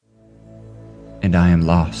and I am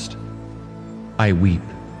lost. I weep.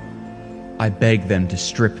 I beg them to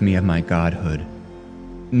strip me of my godhood.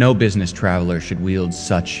 No business traveler should wield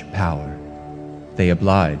such power. They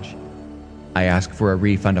oblige. I ask for a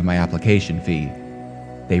refund of my application fee.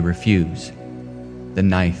 They refuse. The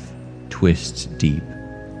knife twists deep.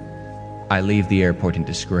 I leave the airport in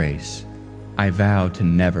disgrace. I vow to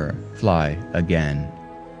never fly again.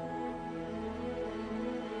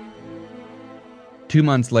 2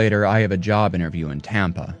 months later, I have a job interview in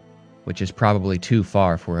Tampa, which is probably too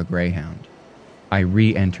far for a Greyhound. I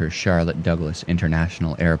re-enter Charlotte Douglas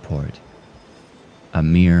International Airport. A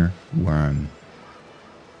mere worm.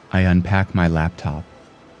 I unpack my laptop.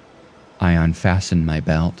 I unfasten my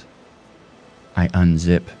belt. I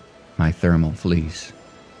unzip my thermal fleece.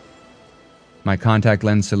 My contact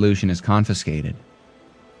lens solution is confiscated.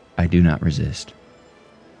 I do not resist.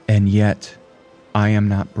 And yet, I am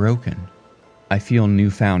not broken. I feel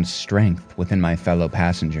newfound strength within my fellow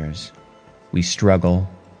passengers. We struggle,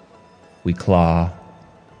 we claw,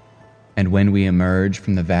 and when we emerge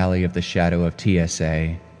from the valley of the shadow of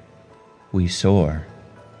TSA, we soar.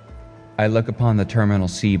 I look upon the Terminal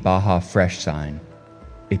C Baja Fresh sign.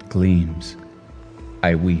 It gleams.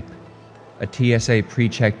 I weep. A TSA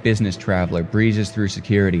pre-check business traveler breezes through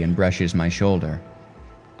security and brushes my shoulder.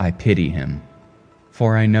 I pity him,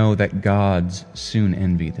 for I know that gods soon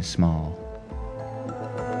envy the small.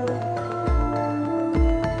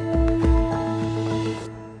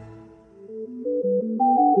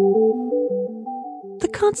 The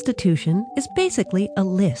Constitution is basically a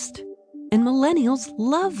list, and millennials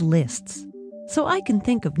love lists, so I can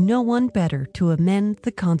think of no one better to amend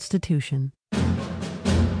the Constitution.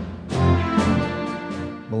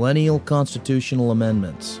 Millennial Constitutional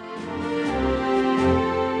Amendments.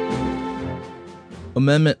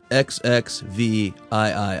 Amendment XXVIII.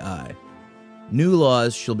 New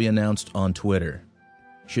laws shall be announced on Twitter.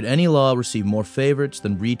 Should any law receive more favorites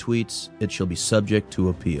than retweets, it shall be subject to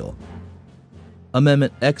appeal.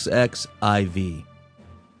 Amendment XXIV.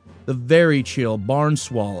 The very chill barn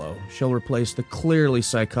swallow shall replace the clearly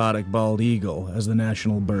psychotic bald eagle as the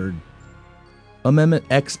national bird. Amendment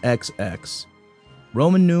XXX.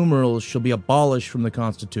 Roman numerals shall be abolished from the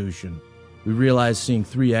Constitution. We realize seeing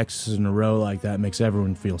 3 X's in a row like that makes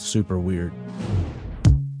everyone feel super weird.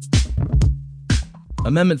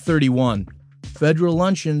 Amendment 31. Federal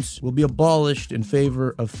luncheons will be abolished in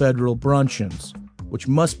favor of federal bruncheons, which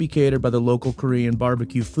must be catered by the local Korean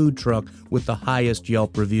barbecue food truck with the highest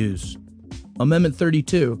Yelp reviews. Amendment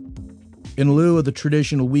 32. In lieu of the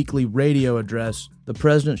traditional weekly radio address, the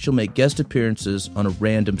President shall make guest appearances on a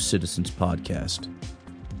random citizen's podcast.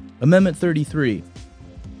 Amendment 33.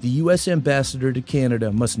 The U.S. Ambassador to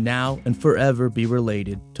Canada must now and forever be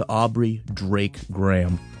related to Aubrey Drake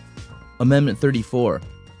Graham. Amendment 34.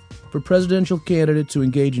 For presidential candidates to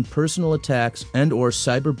engage in personal attacks and or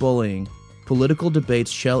cyberbullying, political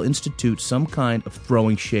debates shall institute some kind of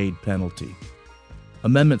throwing shade penalty.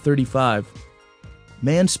 Amendment 35.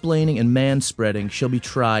 Mansplaining and manspreading shall be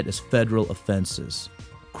tried as federal offenses.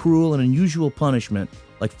 Cruel and unusual punishment,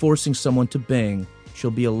 like forcing someone to bang, shall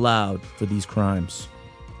be allowed for these crimes.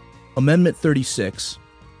 Amendment 36.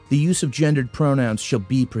 The use of gendered pronouns shall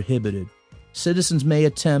be prohibited. Citizens may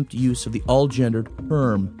attempt use of the all-gendered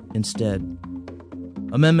herm instead.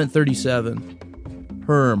 Amendment 37.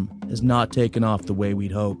 Herm has not taken off the way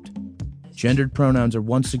we'd hoped. Gendered pronouns are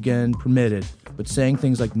once again permitted, but saying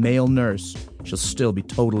things like male nurse shall still be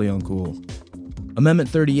totally uncool. Amendment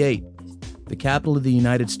 38. The capital of the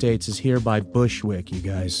United States is hereby Bushwick, you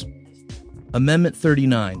guys. Amendment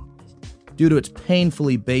 39. Due to its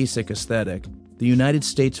painfully basic aesthetic, the United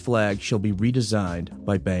States flag shall be redesigned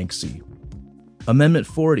by Banksy. Amendment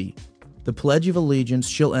 40. The Pledge of Allegiance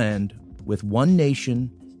shall end with one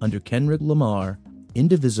nation under Kendrick Lamar,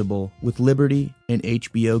 indivisible, with liberty and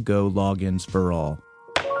HBO Go logins for all.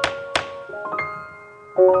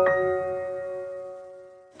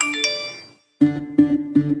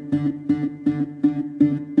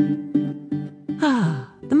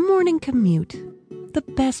 The morning commute. The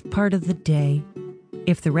best part of the day.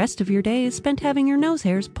 If the rest of your day is spent having your nose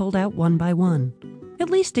hairs pulled out one by one, at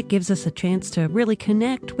least it gives us a chance to really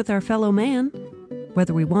connect with our fellow man,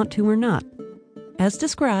 whether we want to or not, as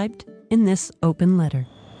described in this open letter.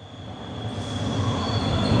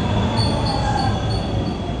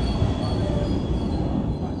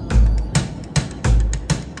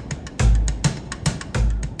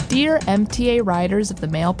 Dear MTA riders of the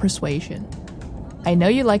male persuasion, I know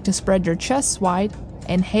you like to spread your chests wide,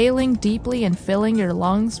 inhaling deeply and filling your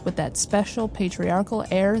lungs with that special patriarchal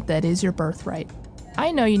air that is your birthright.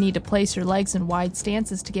 I know you need to place your legs in wide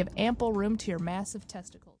stances to give ample room to your massive testicles.